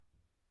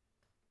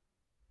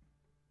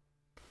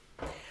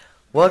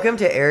Welcome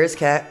to Eris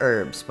Cat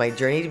Herbs, my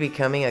journey to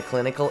becoming a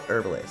clinical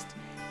herbalist.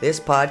 This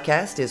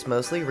podcast is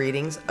mostly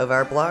readings of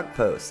our blog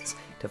posts.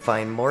 To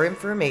find more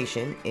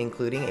information,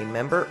 including a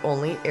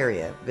member-only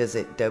area,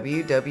 visit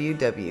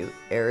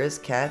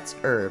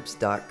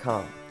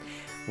www.eriscatsherbs.com.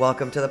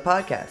 Welcome to the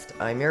podcast.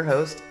 I'm your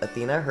host,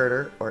 Athena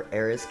Herder, or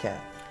Eris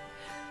Cat.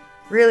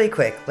 Really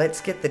quick,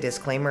 let's get the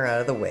disclaimer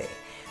out of the way.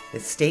 The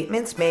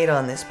statements made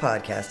on this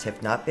podcast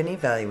have not been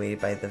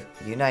evaluated by the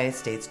United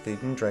States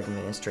Food and Drug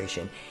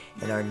Administration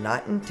and are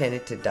not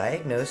intended to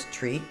diagnose,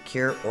 treat,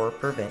 cure, or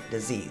prevent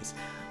disease.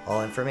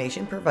 All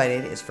information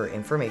provided is for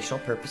informational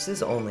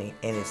purposes only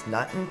and is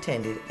not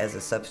intended as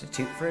a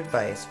substitute for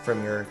advice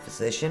from your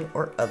physician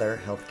or other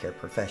healthcare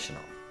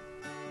professional.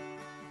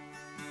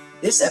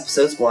 This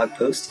episode's blog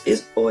post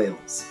is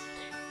oils.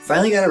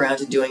 Finally got around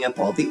to doing up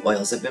all the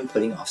oils I've been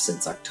putting off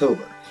since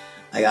October.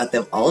 I got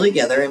them all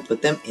together and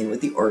put them in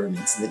with the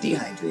ornaments in the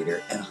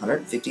dehydrator at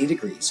 150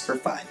 degrees for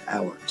 5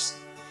 hours.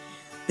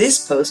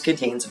 This post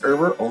contains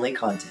herber-only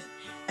content.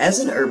 As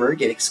an herber,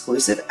 get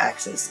exclusive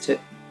access to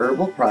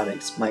herbal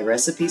products, my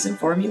recipes and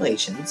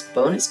formulations,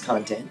 bonus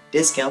content,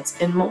 discounts,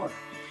 and more.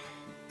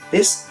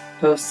 This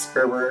post's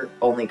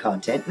herber-only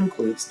content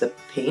includes the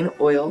pain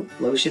oil,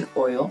 lotion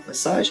oil,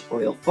 massage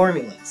oil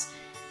formulas.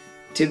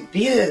 To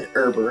be an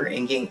herber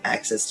and gain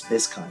access to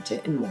this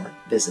content and more,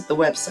 visit the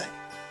website.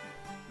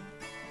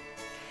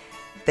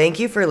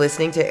 Thank you for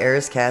listening to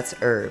Eris Cat's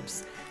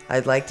Herbs.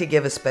 I'd like to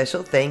give a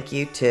special thank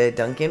you to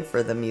Duncan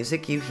for the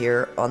music you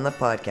hear on the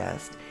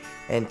podcast,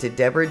 and to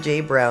Deborah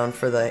J. Brown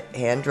for the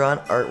hand-drawn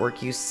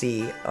artwork you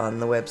see on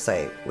the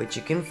website, which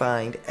you can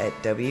find at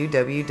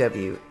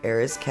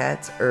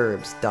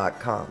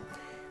www.eriscatsherbs.com.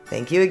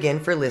 Thank you again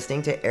for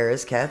listening to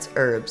Eris Cat's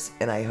Herbs,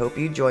 and I hope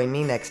you join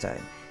me next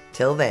time.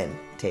 Till then,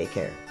 take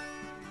care.